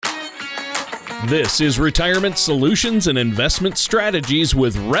This is Retirement Solutions and Investment Strategies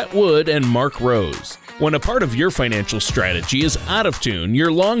with Rhett Wood and Mark Rose. When a part of your financial strategy is out of tune,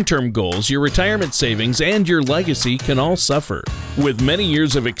 your long-term goals, your retirement savings, and your legacy can all suffer. With many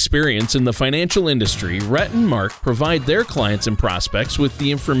years of experience in the financial industry, Rhett and Mark provide their clients and prospects with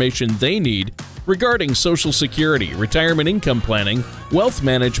the information they need regarding Social Security, retirement income planning, wealth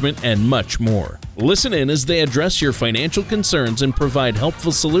management, and much more. Listen in as they address your financial concerns and provide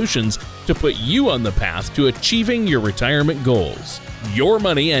helpful solutions to put you on the path to achieving your retirement goals. Your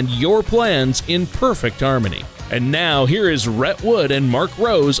money and your plans in perfect harmony. And now here is Rhett Wood and Mark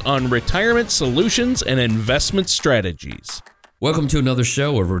Rose on Retirement Solutions and Investment Strategies. Welcome to another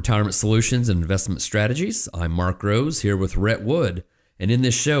show of Retirement Solutions and Investment Strategies. I'm Mark Rose here with Rhett Wood. And in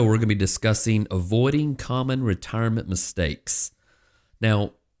this show, we're going to be discussing avoiding common retirement mistakes.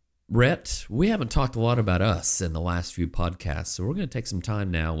 Now, Rhett, we haven't talked a lot about us in the last few podcasts, so we're going to take some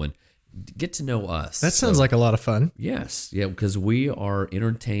time now and get to know us. That sounds like a lot of fun. Yes, yeah, because we are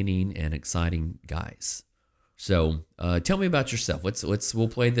entertaining and exciting guys. So tell me about yourself. We'll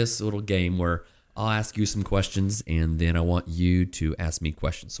play this little game where I'll ask you some questions, and then I want you to ask me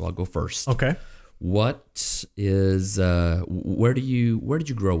questions. So I'll go first. Okay. What is where did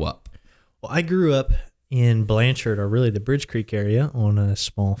you grow up? Well, I grew up in Blanchard, or really the Bridge Creek area, on a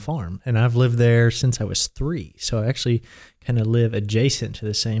small farm, and I've lived there since I was 3. So I actually kind of live adjacent to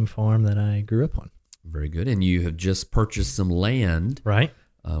the same farm that I grew up on. Very good. And you have just purchased some land, right?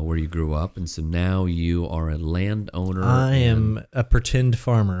 Where you grew up, and so now you are a landowner. I am a pretend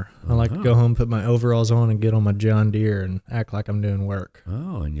farmer. I like to go home, put my overalls on, and get on my John Deere and act like I'm doing work.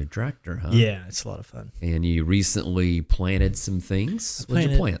 Oh, and your tractor, huh? Yeah, it's a lot of fun. And you recently planted some things. What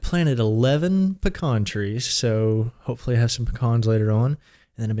did you plant? Planted 11 pecan trees, so hopefully I have some pecans later on. And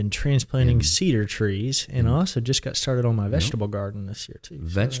then I've been transplanting cedar trees, and I also just got started on my vegetable garden this year too.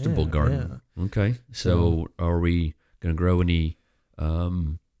 Vegetable garden. Yeah. Okay. So are we going to grow any?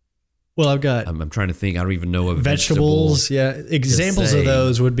 Well, I've got. I'm trying to think. I don't even know of vegetables. Yeah, examples of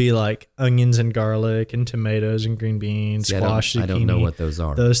those would be like onions and garlic and tomatoes and green beans, squash, zucchini. I don't know what those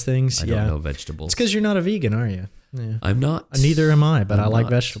are. Those things. I don't know vegetables. It's because you're not a vegan, are you? Yeah. I'm not. Neither am I, but I like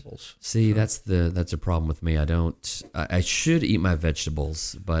vegetables. See, that's a problem with me. I don't. I should eat my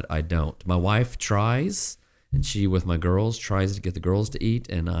vegetables, but I don't. My wife tries. And she, with my girls, tries to get the girls to eat,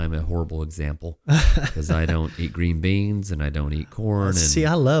 and I'm a horrible example because I don't eat green beans and I don't eat corn. See,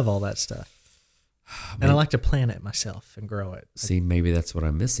 I love all that stuff. And I like to plant it myself and grow it. See, maybe that's what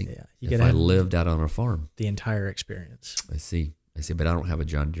I'm missing. Yeah, if I lived out on a farm. The entire experience. I see, but I don't have a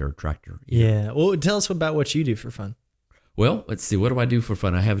John Deere tractor either. Yeah, well, tell us about what you do for fun. Well, let's see. What do I do for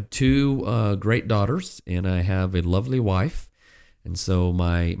fun? I have 2 great daughters, and I have a lovely wife. And so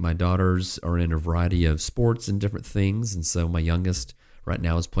my daughters are in a variety of sports and different things. And so my youngest right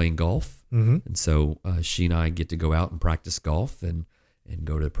now is playing golf. Mm-hmm. And so she and I get to go out and practice golf and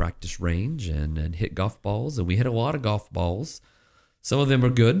go to the practice range and hit golf balls. And we hit a lot of golf balls. Some of them are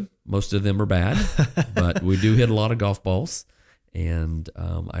good. Most of them are bad. But we do hit a lot of golf balls. And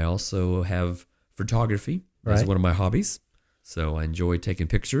I also have photography as one of my hobbies. So I enjoy taking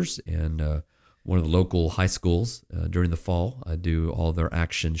pictures, and one of the local high schools during the fall, I do all their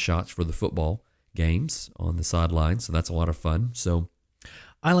action shots for the football games on the sideline. So that's a lot of fun. So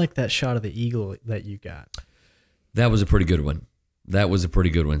I like that shot of the eagle that you got. That was a pretty good one.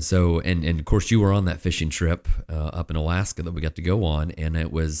 So, and of course you were on that fishing trip up in Alaska that we got to go on. And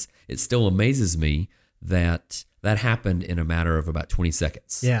it still amazes me that happened in a matter of about 20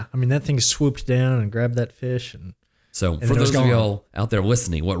 seconds. Yeah. I mean, that thing swooped down and grabbed that fish. So for those of y'all out there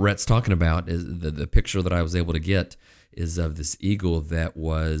listening, what Rhett's talking about is the picture that I was able to get is of this eagle that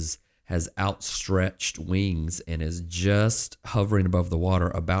has outstretched wings and is just hovering above the water,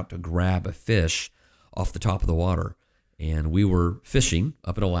 about to grab a fish off the top of the water. And we were fishing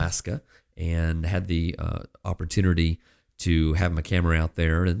up in Alaska and had the opportunity to have my camera out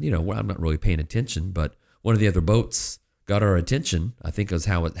there. And, I'm not really paying attention, but one of the other boats got our attention, I think is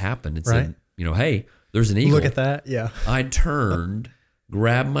how it happened. It said, hey, there's an eagle. Look at that, yeah. I turned,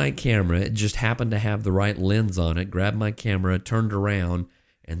 grabbed my camera. It just happened to have the right lens on it. Grabbed my camera, turned around,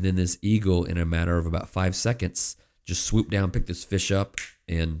 and then this eagle, in a matter of about 5 seconds, just swooped down, picked this fish up,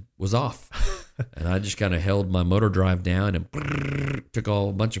 and was off. And I just kind of held my motor drive down and took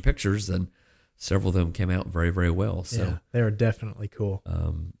a bunch of pictures, and several of them came out very, very well. So yeah, they were definitely cool.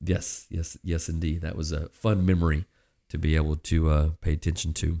 Yes, indeed. That was a fun memory to be able to pay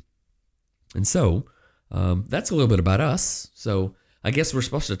attention to. And so that's a little bit about us. So I guess we're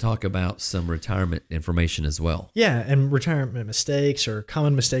supposed to talk about some retirement information as well. Yeah, and retirement mistakes or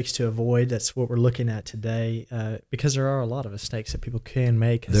common mistakes to avoid. That's what we're looking at today, because there are a lot of mistakes that people can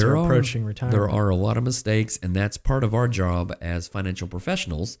make as they're approaching retirement. There are a lot of mistakes, and that's part of our job as financial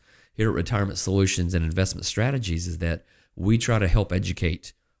professionals here at Retirement Solutions and Investment Strategies, is that we try to help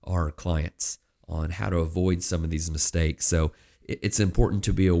educate our clients on how to avoid some of these mistakes. So it's important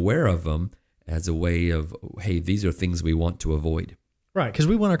to be aware of them as a way of, hey, these are things we want to avoid. Right, because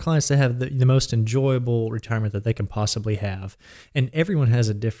we want our clients to have the most enjoyable retirement that they can possibly have. And everyone has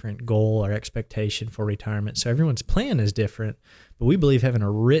a different goal or expectation for retirement. So everyone's plan is different. But we believe having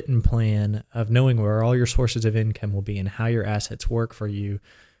a written plan of knowing where all your sources of income will be and how your assets work for you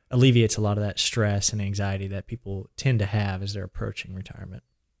alleviates a lot of that stress and anxiety that people tend to have as they're approaching retirement.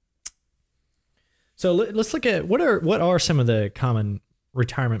 So let's look at what are some of the common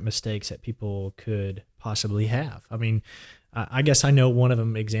retirement mistakes that people could possibly have. I mean, I guess I know one of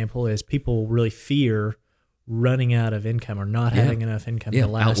them example is people really fear running out of income or not having enough income to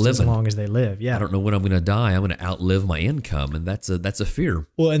last as long as they live. Yeah. I don't know when I'm going to die. I'm going to outlive my income. And that's a fear.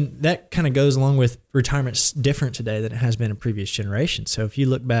 Well, and that kind of goes along with retirement's different today than it has been in previous generations. So if you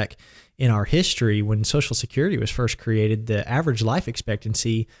look back in our history, when Social Security was first created, the average life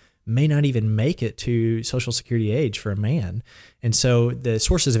expectancy may not even make it to Social Security age for a man. And so the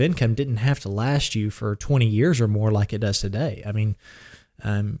sources of income didn't have to last you for 20 years or more like it does today. I mean,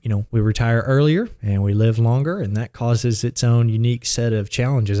 we retire earlier and we live longer, and that causes its own unique set of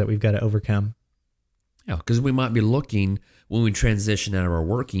challenges that we've got to overcome. Yeah, because we might be looking, when we transition out of our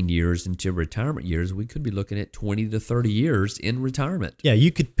working years into retirement years, we could be looking at 20 to 30 years in retirement. Yeah,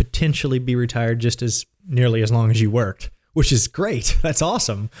 you could potentially be retired just as nearly as long as you worked, which is great. That's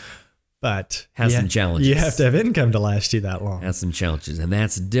awesome. But has some challenges. You have to have income to last you that long. Has some challenges. And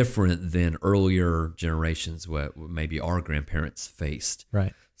that's different than earlier generations, what maybe our grandparents faced.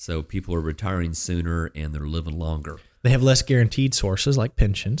 Right. So people are retiring sooner and they're living longer. They have less guaranteed sources like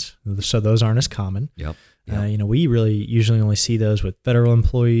pensions. So those aren't as common. Yep. We really usually only see those with federal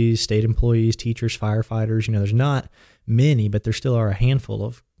employees, state employees, teachers, firefighters. There's not many, but there still are a handful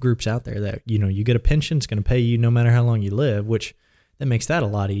of groups out there that, you get a pension, it's going to pay you no matter how long you live, which that makes that a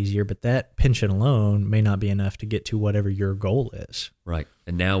lot easier, but that pension alone may not be enough to get to whatever your goal is. Right.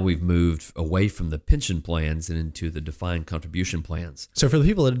 And now we've moved away from the pension plans and into the defined contribution plans. So for the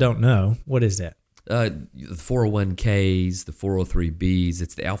people that don't know, what is that? The 401ks, the 403bs,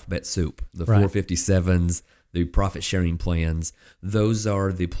 it's the alphabet soup, the 457s, the profit sharing plans. Those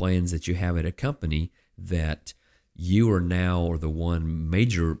are the plans that you have at a company that you are now, or the one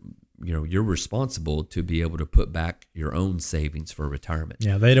major, you're responsible to be able to put back your own savings for retirement.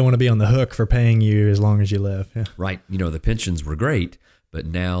 Yeah, they don't want to be on the hook for paying you as long as you live. Yeah. Right. The pensions were great, but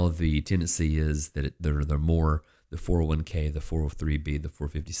now the tendency is that they're more the 401k, the 403b, the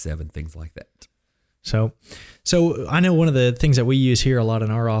 457, things like that. So I know one of the things that we use here a lot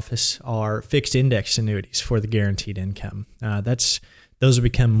in our office are fixed index annuities for the guaranteed income. Those have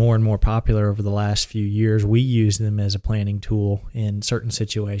become more and more popular over the last few years. We use them as a planning tool in certain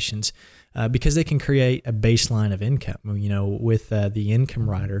situations because they can create a baseline of income. With the income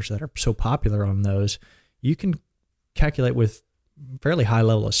riders that are so popular on those, you can calculate with fairly high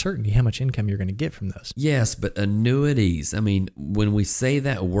level of certainty how much income you're going to get from those. Yes, but annuities, when we say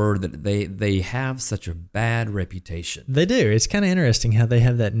that word, that they have such a bad reputation. They do. It's kind of interesting how they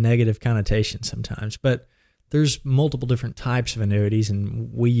have that negative connotation sometimes, but there's multiple different types of annuities,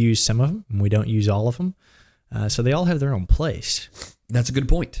 and we use some of them, and we don't use all of them. So they all have their own place. That's a good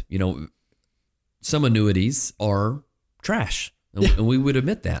point. Some annuities are trash, and we would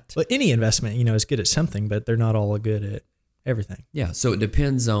admit that. But any investment, is good at something, but they're not all good at everything. Yeah, so it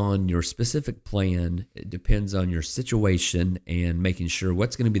depends on your specific plan. It depends on your situation and making sure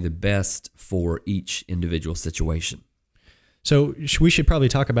what's going to be the best for each individual situation. So we should probably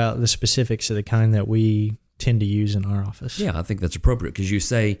talk about the specifics of the kind that we tend to use in our office. Yeah, I think that's appropriate because you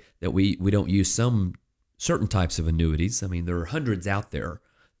say that we don't use some certain types of annuities. There are hundreds out there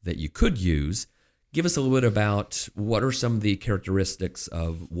that you could use. Give us a little bit about what are some of the characteristics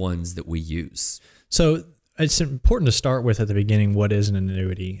of ones that we use. So it's important to start with at the beginning, what is an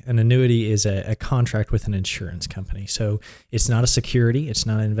annuity? An annuity is a contract with an insurance company. So it's not a security. It's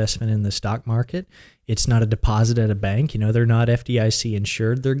not an investment in the stock market. It's not a deposit at a bank. They're not FDIC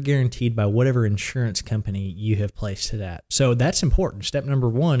insured. They're guaranteed by whatever insurance company you have placed it at. So that's important. Step number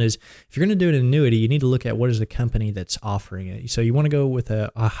one is if you're going to do an annuity, you need to look at what is the company that's offering it. So you want to go with a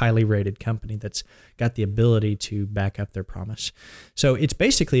highly rated company that's got the ability to back up their promise. So it's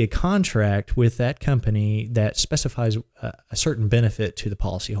basically a contract with that company that specifies a certain benefit to the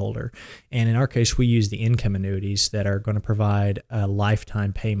policyholder. And in our case, we use the income annuities that are going to provide a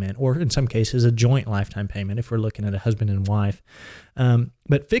lifetime payment, or in some cases, a joint lifetime payment if we're looking at a husband and wife.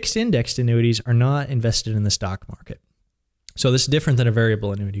 But fixed indexed annuities are not invested in the stock market. So this is different than a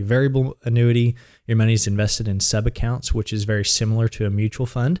variable annuity. Variable annuity, your money is invested in sub-accounts, which is very similar to a mutual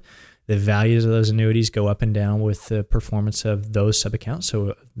fund. The values of those annuities go up and down with the performance of those sub-accounts,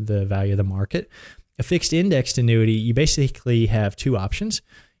 so the value of the market. A fixed indexed annuity, you basically have two options.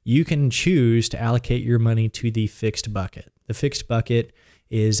 You can choose to allocate your money to the fixed bucket. The fixed bucket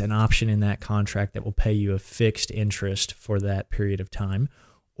is an option in that contract that will pay you a fixed interest for that period of time.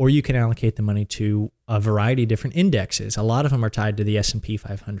 Or you can allocate the money to a variety of different indexes. A lot of them are tied to the S&P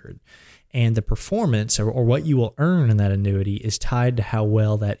 500. And the performance or what you will earn in that annuity is tied to how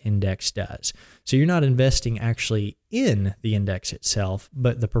well that index does. So you're not investing actually in the index itself,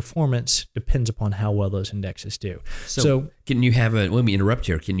 but the performance depends upon how well those indexes do. So can you have let me interrupt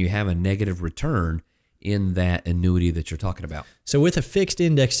here. Can you have a negative return in that annuity that you're talking about? So with a fixed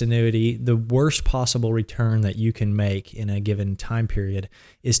indexed annuity, the worst possible return that you can make in a given time period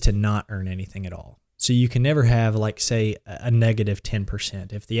is to not earn anything at all. So you can never have, like, say, a negative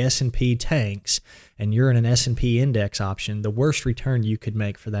 10%. If the S&P tanks and you're in an S&P index option, the worst return you could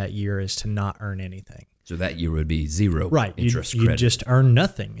make for that year is to not earn anything. So that year would be zero interest credit. You just earn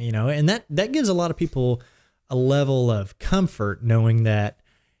nothing, and that gives a lot of people a level of comfort knowing that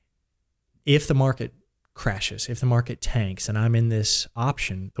if the market crashes, if the market tanks and I'm in this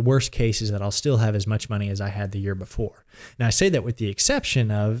option, the worst case is that I'll still have as much money as I had the year before. Now, I say that with the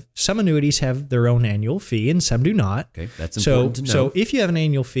exception of some annuities have their own annual fee and some do not. Okay, that's important to know. So if you have an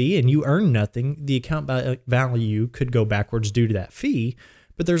annual fee and you earn nothing, the account value could go backwards due to that fee.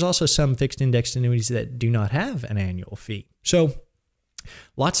 But there's also some fixed indexed annuities that do not have an annual fee. So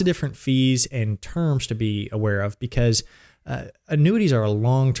lots of different fees and terms to be aware of because annuities are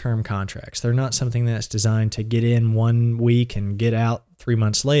long-term contracts. They're not something that's designed to get in 1 week and get out 3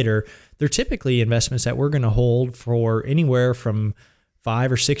 months later. They're typically investments that we're going to hold for anywhere from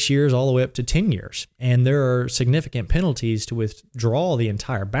 5 or 6 years all the way up to 10 years. And there are significant penalties to withdraw the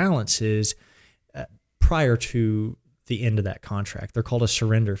entire balances prior to the end of that contract. They're called a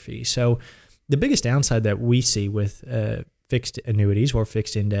surrender fee. So the biggest downside that we see with fixed annuities or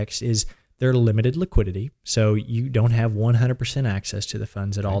fixed index is they're limited liquidity, so you don't have 100% access to the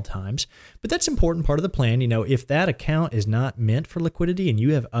funds at all times. But that's an important part of the plan. If that account is not meant for liquidity and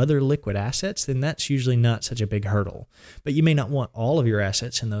you have other liquid assets, then that's usually not such a big hurdle. But you may not want all of your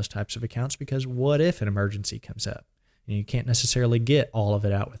assets in those types of accounts because what if an emergency comes up? You can't necessarily get all of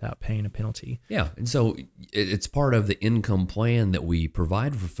it out without paying a penalty. Yeah, and so it's part of the income plan that we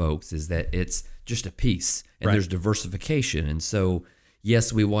provide for folks is that it's just a piece, and There's diversification. And so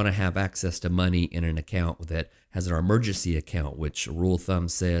yes, we want to have access to money in an account that has our emergency account, which rule of thumb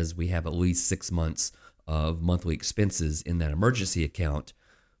says we have at least 6 months of monthly expenses in that emergency account.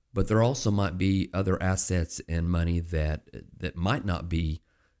 But there also might be other assets and money that might not be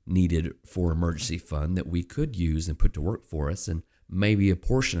needed for emergency fund that we could use and put to work for us. And maybe a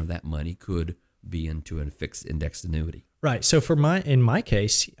portion of that money could be into a fixed indexed annuity. Right. So in my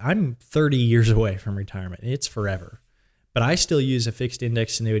case, I'm 30 years away from retirement. It's forever. But I still use a fixed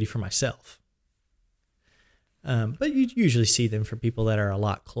index annuity for myself. But you usually see them for people that are a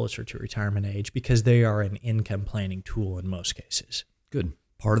lot closer to retirement age because they are an income planning tool in most cases. Good.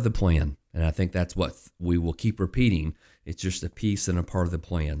 Part of the plan. And I think that's what we will keep repeating. It's just a piece and a part of the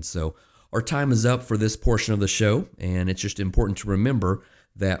plan. So our time is up for this portion of the show. And it's just important to remember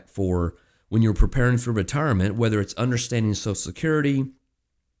that for when you're preparing for retirement, whether it's understanding Social Security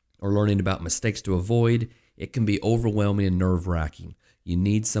or learning about mistakes to avoid, it can be overwhelming and nerve-wracking. You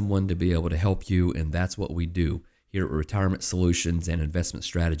need someone to be able to help you, and that's what we do here at Retirement Solutions and Investment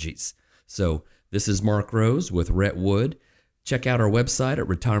Strategies. So this is Mark Rose with Rhett Wood. Check out our website at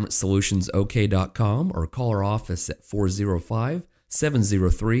retirementsolutionsok.com or call our office at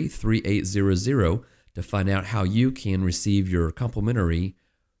 405-703-3800 to find out how you can receive your complimentary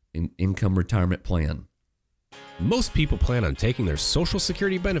income retirement plan. Most people plan on taking their Social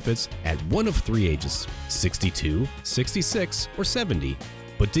Security benefits at one of 3 ages, 62, 66, or 70.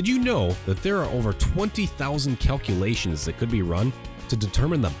 But did you know that there are over 20,000 calculations that could be run to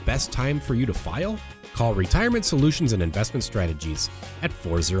determine the best time for you to file? Call Retirement Solutions and Investment Strategies at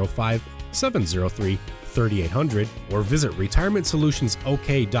 703-3800 or visit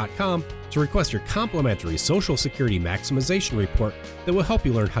retirementsolutionsok.com to request your complimentary Social Security Maximization Report that will help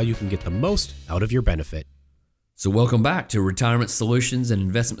you learn how you can get the most out of your benefit. So welcome back to Retirement Solutions and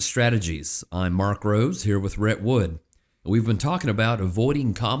Investment Strategies. I'm Mark Rose here with Rhett Wood. We've been talking about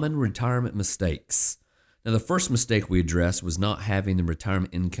avoiding common retirement mistakes. Now, the first mistake we addressed was not having the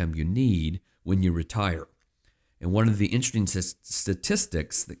retirement income you need when you retire. And one of the interesting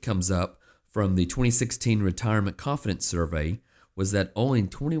statistics that comes up from the 2016 Retirement Confidence Survey was that only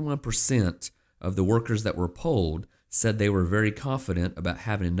 21% of the workers that were polled said they were very confident about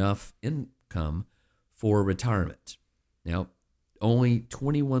having enough income for retirement. Now, only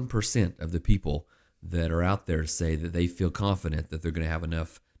 21% of the people that are out there say that they feel confident that they're going to have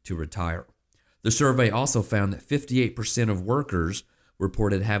enough to retire. The survey also found that 58% of workers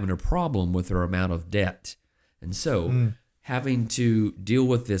reported having a problem with their amount of debt. And so having to deal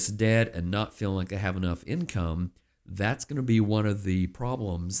with this debt and not feeling like they have enough income, that's going to be one of the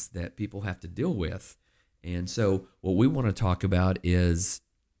problems that people have to deal with. And so what we want to talk about is,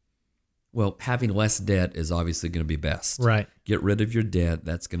 well, having less debt is obviously going to be best. Right. Get rid of your debt.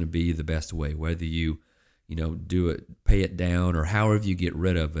 That's going to be the best way. Whether you do it, pay it down, or however you get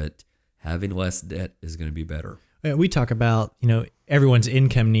rid of it, having less debt is going to be better. We talk about, everyone's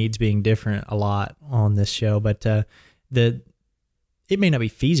income needs being different a lot on this show, but it may not be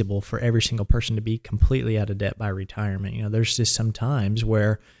feasible for every single person to be completely out of debt by retirement. There's just some times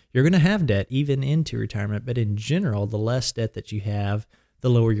where you're going to have debt even into retirement, but in general, the less debt that you have, the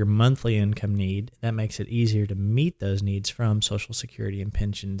lower your monthly income need. That makes it easier to meet those needs from Social Security and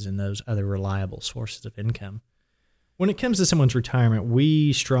pensions and those other reliable sources of income. When it comes to someone's retirement,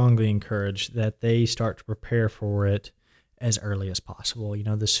 we strongly encourage that they start to prepare for it as early as possible.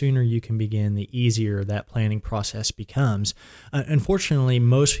 The sooner you can begin, the easier that planning process becomes. Unfortunately,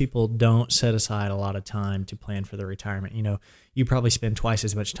 most people don't set aside a lot of time to plan for their retirement. You probably spend twice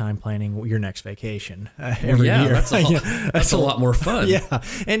as much time planning your next vacation every year. That's a lot more fun. Yeah,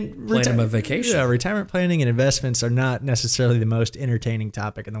 and planning a vacation. Yeah, retirement planning and investments are not necessarily the most entertaining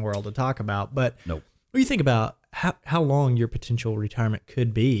topic in the world to talk about. But nope. When you think about how long your potential retirement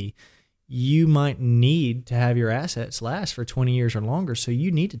could be, you might need to have your assets last for 20 years or longer. So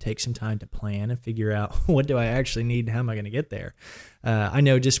you need to take some time to plan and figure out, what do I actually need and how am I going to get there? I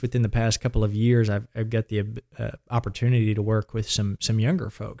know just within the past couple of years, I've got the opportunity to work with some younger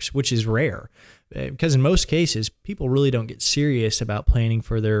folks, which is rare because in most cases, people really don't get serious about planning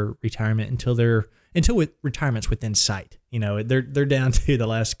for their retirement until retirement's within sight. They're down to the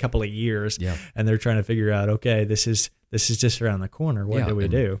last couple of years, and they're trying to figure out, okay, this is just around the corner. What do we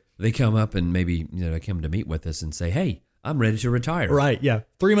do? They come up and maybe they come to meet with us and say, "Hey, I'm ready to retire." Right? Yeah.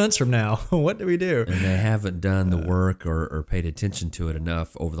 3 months from now, what do we do? And they haven't done the work or paid attention to it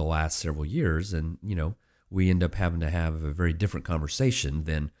enough over the last several years, and we end up having to have a very different conversation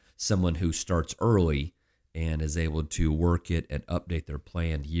than someone who starts early and is able to work it and update their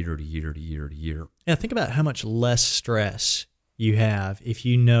plan year to year to year to year. Yeah, think about how much less stress you have if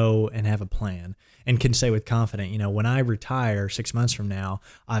you know and have a plan and can say with confidence, when I retire 6 months from now,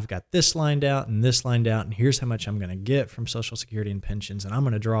 I've got this lined out and this lined out, and here's how much I'm going to get from Social Security and pensions, and I'm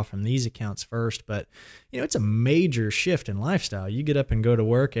going to draw from these accounts first. But, it's a major shift in lifestyle. You get up and go to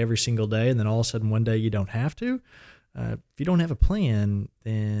work every single day, and then all of a sudden one day you don't have to. If you don't have a plan,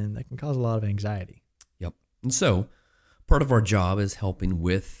 then that can cause a lot of anxiety. And so part of our job is helping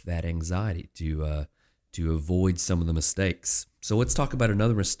with that anxiety to avoid some of the mistakes. So let's talk about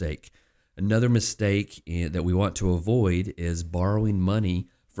another mistake. Another mistake that we want to avoid is borrowing money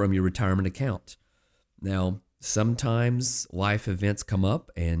from your retirement account. Now, sometimes life events come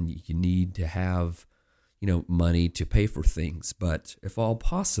up and you need to have, money to pay for things. But if all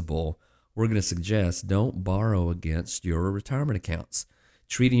possible, we're going to suggest don't borrow against your retirement accounts.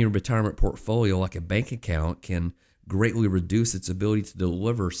 Treating your retirement portfolio like a bank account can greatly reduce its ability to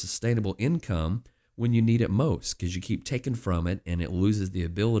deliver sustainable income when you need it most, because you keep taking from it and it loses the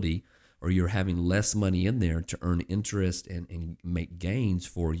ability, or you're having less money in there to earn interest and make gains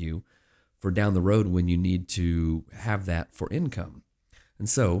for you for down the road when you need to have that for income. And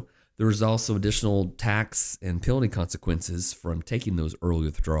so there's also additional tax and penalty consequences from taking those early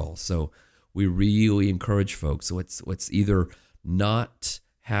withdrawals. So we really encourage folks, so let's either not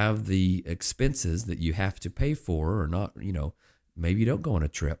have the expenses that you have to pay for, or not, maybe you don't go on a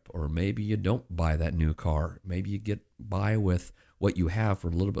trip, or maybe you don't buy that new car. Maybe you get by with what you have for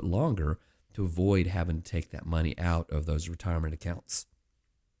a little bit longer to avoid having to take that money out of those retirement accounts.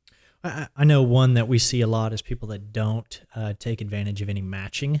 I know one that we see a lot is people that don't take advantage of any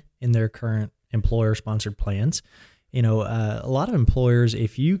matching in their current employer-sponsored plans. A lot of employers,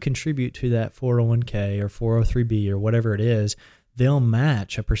 if you contribute to that 401k or 403b or whatever it is, they'll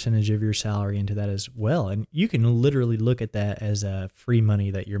match a percentage of your salary into that as well. And you can literally look at that as free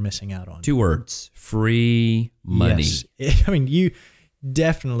money that you're missing out on. 2 words, free money. Yes. I mean, you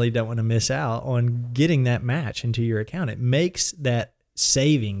definitely don't want to miss out on getting that match into your account. It makes that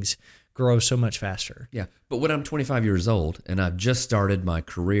savings grow so much faster. Yeah. But when I'm 25 years old and I've just started my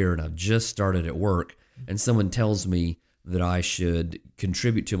career and I've just started at work, and someone tells me that I should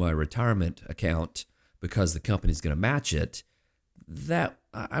contribute to my retirement account because the company's going to match it, that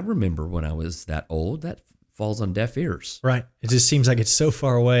I remember when I was that old, that falls on deaf ears. Right. It just seems like it's so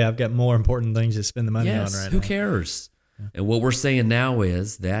far away. I've got more important things to spend the money on right now. Who cares? Yeah. And what we're saying now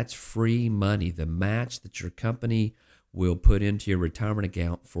is that's free money. The match that your company will put into your retirement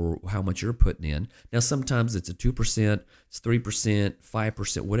account for how much you're putting in. Now, sometimes it's a 2%, it's 3%,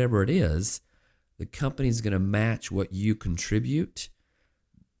 5%, whatever it is. The company's going to match what you contribute.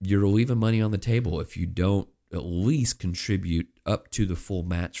 You're leaving money on the table if you don't at least contribute up to the full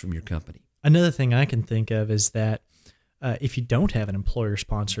match from your company. Another thing I can think of is that if you don't have an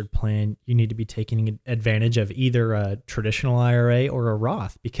employer-sponsored plan, you need to be taking advantage of either a traditional IRA or a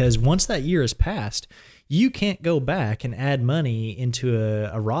Roth, because once that year is passed, you can't go back and add money into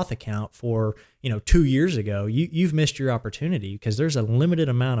a Roth account for 2 years ago. You've missed your opportunity because there's a limited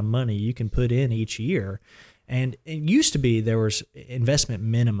amount of money you can put in each year. And it used to be there was investment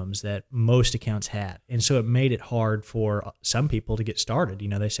minimums that most accounts had. And so it made it hard for some people to get started.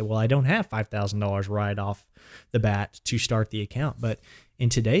 They say, well, I don't have $5,000 right off the bat to start the account. But in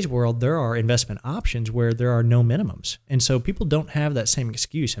today's world, there are investment options where there are no minimums. And so people don't have that same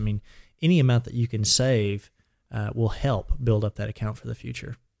excuse. I mean, any amount that you can save will help build up that account for the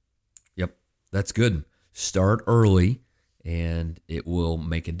future. Yep, that's good. Start early. And it will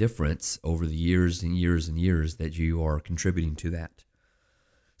make a difference over the years and years and years that you are contributing to that.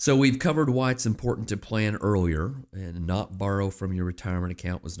 So we've covered why it's important to plan earlier and not borrow from your retirement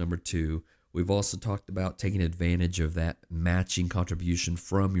account was number 2. We've also talked about taking advantage of that matching contribution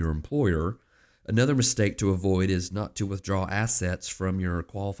from your employer. Another mistake to avoid is not to withdraw assets from your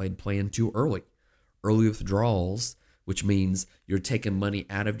qualified plan too early. Early withdrawals, which means you're taking money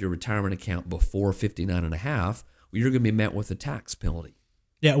out of your retirement account before 59 and a half, you're going to be met with a tax penalty.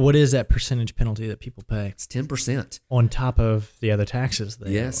 Yeah, what is that percentage penalty that people pay? It's 10%. On top of the other taxes.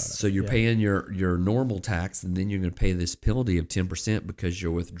 Yes, so you're paying your normal tax, and then you're going to pay this penalty of 10% because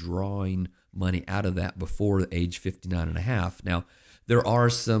you're withdrawing money out of that before age 59 and a half. Now, there are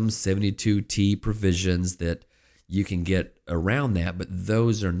some 72T provisions that you can get around that, but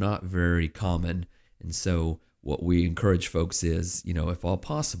those are not very common. And so what we encourage folks is, if all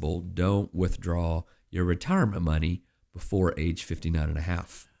possible, don't withdraw your retirement money before age 59 and a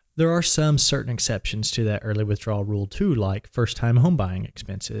half. There are some certain exceptions to that early withdrawal rule too, like first-time home buying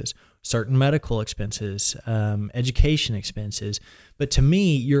expenses, certain medical expenses, education expenses. But to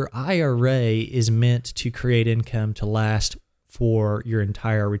me, your IRA is meant to create income to last for your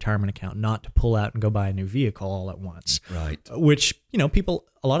entire retirement account, not to pull out and go buy a new vehicle all at once. Right. Which, people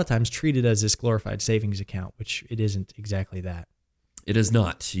a lot of times treat it as this glorified savings account, which it isn't exactly that. It is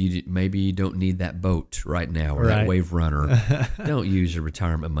not. Maybe you don't need that boat right now or that Wave Runner. Don't use your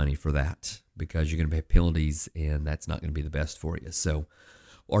retirement money for that because you're going to pay penalties and that's not going to be the best for you. So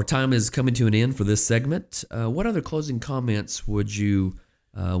our time is coming to an end for this segment. What other closing comments would you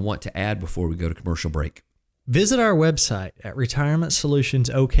want to add before we go to commercial break? Visit our website at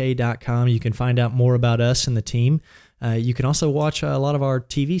retirementsolutionsok.com. You can find out more about us and the team. You can also watch a lot of our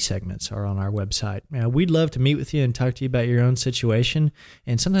TV segments are on our website. We'd love to meet with you and talk to you about your own situation.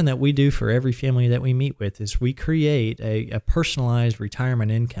 And something that we do for every family that we meet with is we create a personalized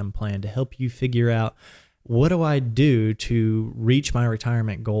retirement income plan to help you figure out, what do I do to reach my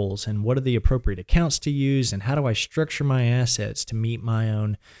retirement goals, and what are the appropriate accounts to use, and how do I structure my assets to meet my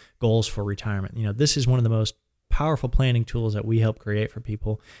own goals for retirement? This is one of the most powerful planning tools that we help create for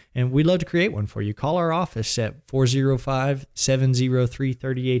people, and we'd love to create one for you. Call our office at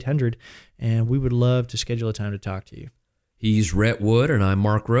 405-703-3800, and we would love to schedule a time to talk to you. He's Rhett Wood, and I'm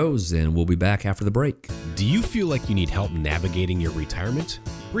Mark Rose, and we'll be back after the break. Do you feel like you need help navigating your retirement?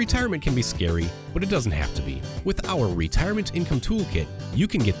 Retirement can be scary, but it doesn't have to be. With our Retirement Income Toolkit, you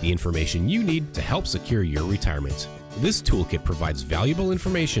can get the information you need to help secure your retirement. This toolkit provides valuable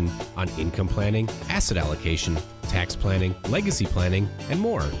information on income planning, asset allocation, tax planning, legacy planning, and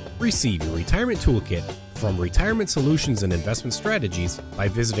more. Receive your Retirement Toolkit from Retirement Solutions and Investment Strategies by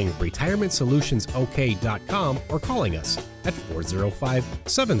visiting retirementsolutionsok.com or calling us at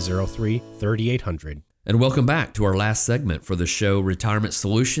 405-703-3800. And welcome back to our last segment for the show, Retirement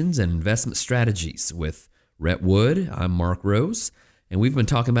Solutions and Investment Strategies with Rhett Wood. I'm Mark Rose, and we've been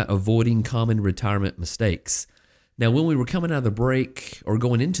talking about avoiding common retirement mistakes. Now, when we were coming out of the break or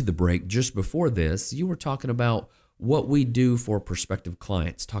going into the break just before this, you were talking about what we do for prospective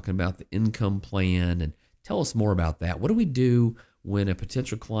clients, talking about the income plan, and tell us more about that. What do we do when a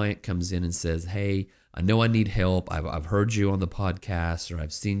potential client comes in and says, hey, I know I need help. I've heard you on the podcast, or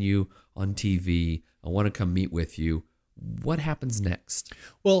I've seen you on TV. I want to come meet with you. What happens next?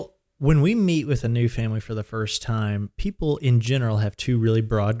 Well, when we meet with a new family for the first time, people in general have two really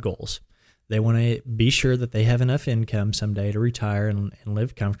broad goals. They want to be sure that they have enough income someday to retire and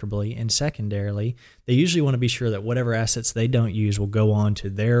live comfortably. And secondarily, they usually want to be sure that whatever assets they don't use will go on to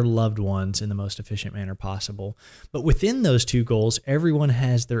their loved ones in the most efficient manner possible. But within those two goals, everyone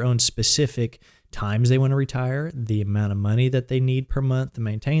has their own specific times they want to retire, the amount of money that they need per month to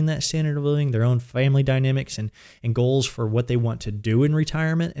maintain that standard of living, their own family dynamics, and goals for what they want to do in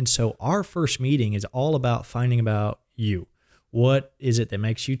retirement. And so our first meeting is all about finding about you. What is it that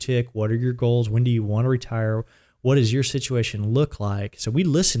makes you tick? What are your goals? When do you want to retire? What does your situation look like? So we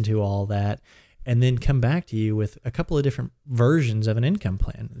listen to all that and then come back to you with a couple of different versions of an income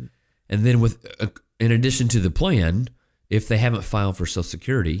plan. And then in addition to the plan, if they haven't filed for Social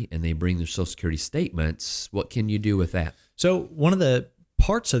Security and they bring their Social Security statements, what can you do with that? So one of the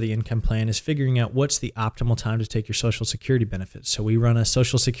parts of the income plan is figuring out what's the optimal time to take your Social Security benefits. So we run a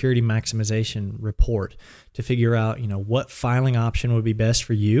Social Security maximization report to figure out, what filing option would be best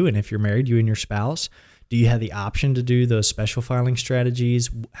for you. And if you're married, you and your spouse, do you have the option to do those special filing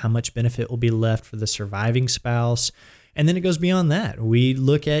strategies? How much benefit will be left for the surviving spouse? And then it goes beyond that. We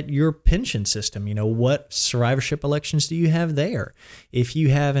look at your pension system. What survivorship elections do you have there? If you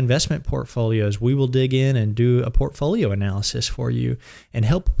have investment portfolios, we will dig in and do a portfolio analysis for you and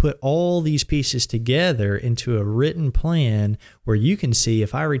help put all these pieces together into a written plan where you can see,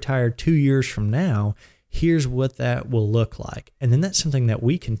 if I retire 2 years from now, here's what that will look like. And then that's something that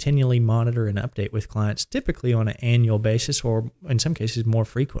we continually monitor and update with clients, typically on an annual basis, or in some cases more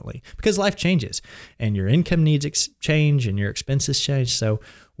frequently, because life changes and your income needs change and your expenses change. So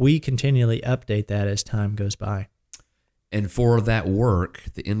we continually update that as time goes by. And for that work,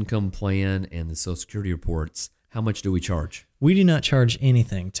 the income plan and the Social Security reports, how much do we charge? We do not charge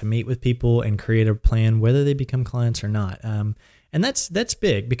anything to meet with people and create a plan, whether they become clients or not. And that's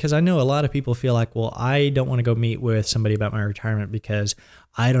big, because I know a lot of people feel like, well, I don't want to go meet with somebody about my retirement because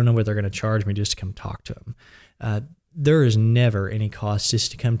I don't know what they're going to charge me just to come talk to them. There is never any cost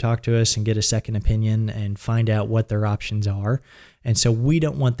just to come talk to us and get a second opinion and find out what their options are. And so we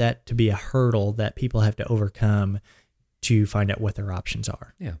don't want that to be a hurdle that people have to overcome to find out what their options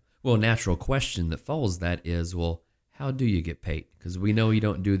are. Yeah. Well, a natural question that follows that is, well, how do you get paid? Because we know you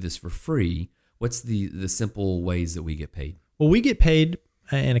don't do this for free. What's the simple ways that we get paid? Well, we get paid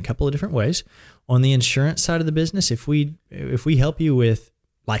in a couple of different ways. On the insurance side of the business, if we help you with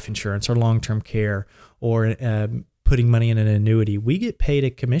life insurance or long-term care or putting money in an annuity, we get paid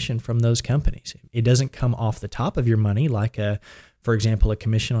a commission from those companies. It doesn't come off the top of your money like, for example, a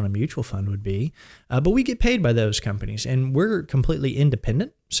commission on a mutual fund would be, but we get paid by those companies, and we're completely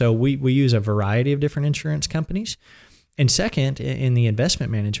independent. So we use a variety of different insurance companies. And second, in the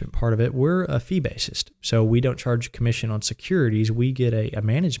investment management part of it, we're a fee basis. So we don't charge a commission on securities. We get a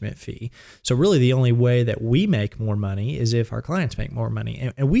management fee. So really the only way that we make more money is if our clients make more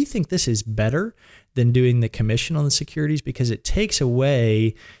money. And we think this is better than doing the commission on the securities, because it takes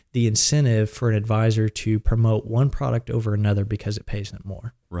away the incentive for an advisor to promote one product over another because it pays them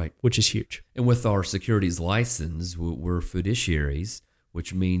more. Right. Which is huge. And with our securities license, we're fiduciaries,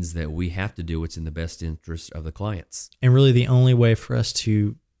 which means that we have to do what's in the best interest of the clients. And really the only way for us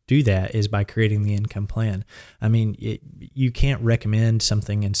to do that is by creating the income plan. I mean, you can't recommend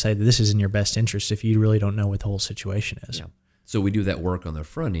something and say that this is in your best interest if you really don't know what the whole situation is. Yeah. So we do that work on the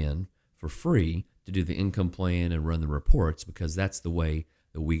front end for free to do the income plan and run the reports, because that's the way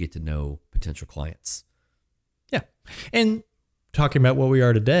that we get to know potential clients. Yeah. And talking about what we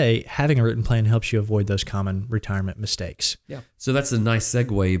are today, having a written plan helps you avoid those common retirement mistakes. Yeah. So that's a nice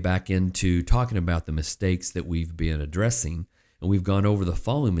segue back into talking about the mistakes that we've been addressing. And we've gone over the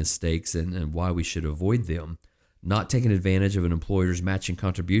following mistakes and why we should avoid them. Not taking advantage of an employer's matching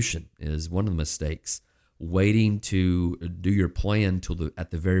contribution is one of the mistakes. Waiting to do your plan till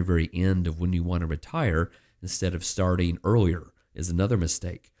at the very, very end of when you want to retire instead of starting earlier is another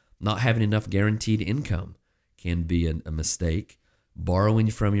mistake. Not having enough guaranteed income can be a mistake. Borrowing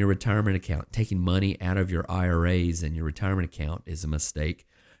from your retirement account, taking money out of your IRAs and your retirement account is a mistake.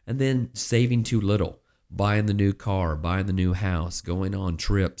 And then saving too little, buying the new car, buying the new house, going on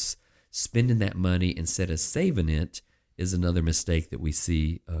trips, spending that money instead of saving it is another mistake that we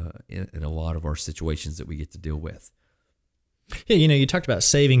see in a lot of our situations that we get to deal with. Yeah, you talked about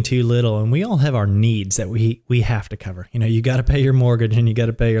saving too little, and we all have our needs that we have to cover. You got to pay your mortgage and you got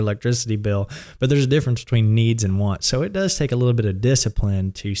to pay your electricity bill, but there's a difference between needs and wants. So it does take a little bit of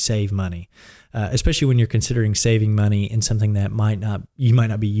discipline to save money, especially when you're considering saving money in something that you might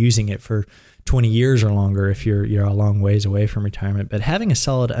not be using it for 20 years or longer if you're a long ways away from retirement. But having a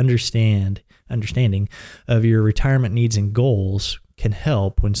solid understanding of your retirement needs and goals can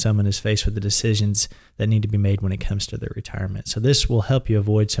help when someone is faced with the decisions that need to be made when it comes to their retirement. So this will help you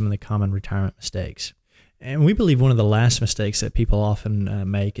avoid some of the common retirement mistakes. And we believe one of the last mistakes that people often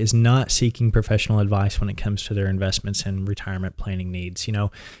make is not seeking professional advice when it comes to their investments and retirement planning needs.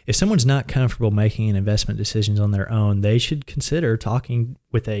 If someone's not comfortable making investment decisions on their own, they should consider talking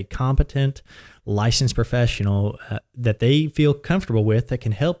with a competent, licensed professional that they feel comfortable with that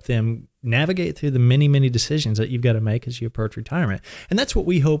can help them navigate through the many, many decisions that you've got to make as you approach retirement. And that's what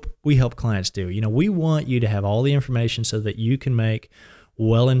we help clients do. We want you to have all the information so that you can make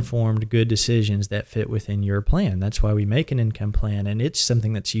well-informed, good decisions that fit within your plan. That's why we make an income plan, and it's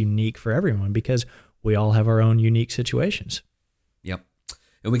something that's unique for everyone because we all have our own unique situations. Yep.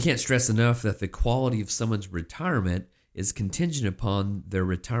 And we can't stress enough that the quality of someone's retirement is contingent upon their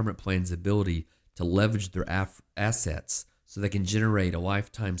retirement plan's ability to leverage their assets so they can generate a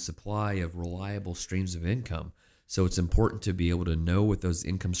lifetime supply of reliable streams of income. So it's important to be able to know what those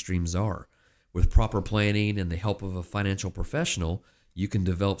income streams are. With proper planning and the help of a financial professional, you can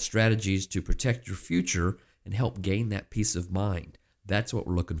develop strategies to protect your future and help gain that peace of mind. That's what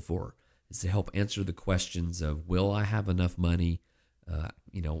we're looking for, is to help answer the questions of, will I have enough money,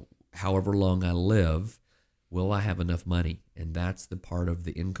 however long I live, will I have enough money? And that's the part of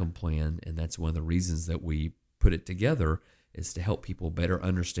the income plan, and that's one of the reasons that we put it together, is to help people better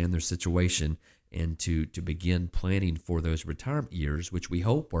understand their situation and to begin planning for those retirement years, which we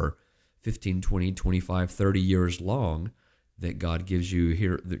hope are 15, 20, 25, 30 years long, that God gives you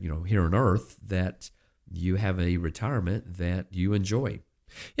here on earth, that you have a retirement that you enjoy.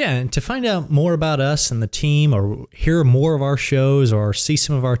 Yeah, and to find out more about us and the team, or hear more of our shows, or see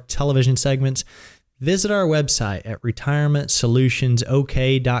some of our television segments, visit our website at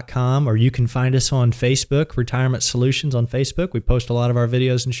retirementssolutionsok.com, or you can find us on Facebook, Retirement Solutions on Facebook. We post a lot of our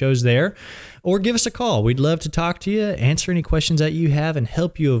videos and shows there. Or give us a call. We'd love to talk to you, answer any questions that you have, and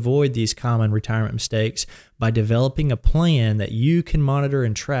help you avoid these common retirement mistakes by developing a plan that you can monitor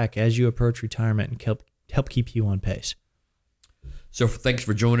and track as you approach retirement and help keep you on pace. So thanks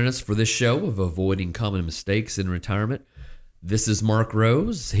for joining us for this show of Avoiding Common Mistakes in Retirement. This is Mark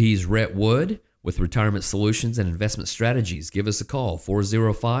Rose. He's Rhett Wood with Retirement Solutions and Investment Strategies. Give us a call,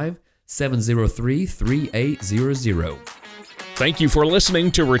 405-703-3800. Thank you for listening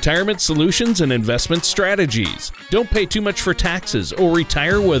to Retirement Solutions and Investment Strategies. Don't pay too much for taxes or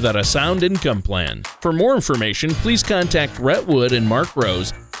retire without a sound income plan. For more information, please contact Rhett Wood and Mark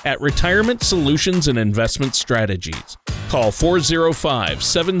Rose at Retirement Solutions and Investment Strategies. Call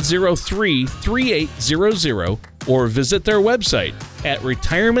 405-703-3800 or visit their website at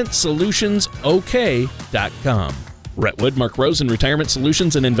retirementsolutionsok.com. Rhett Wood, Mark Rose, and Retirement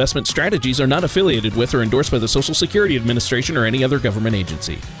Solutions and Investment Strategies are not affiliated with or endorsed by the Social Security Administration or any other government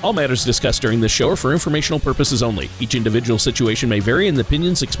agency. All matters discussed during this show are for informational purposes only. Each individual situation may vary, and the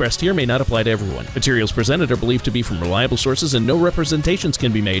opinions expressed here may not apply to everyone. Materials presented are believed to be from reliable sources, and no representations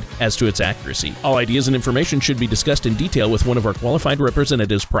can be made as to its accuracy. All ideas and information should be discussed in detail with one of our qualified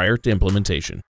representatives prior to implementation.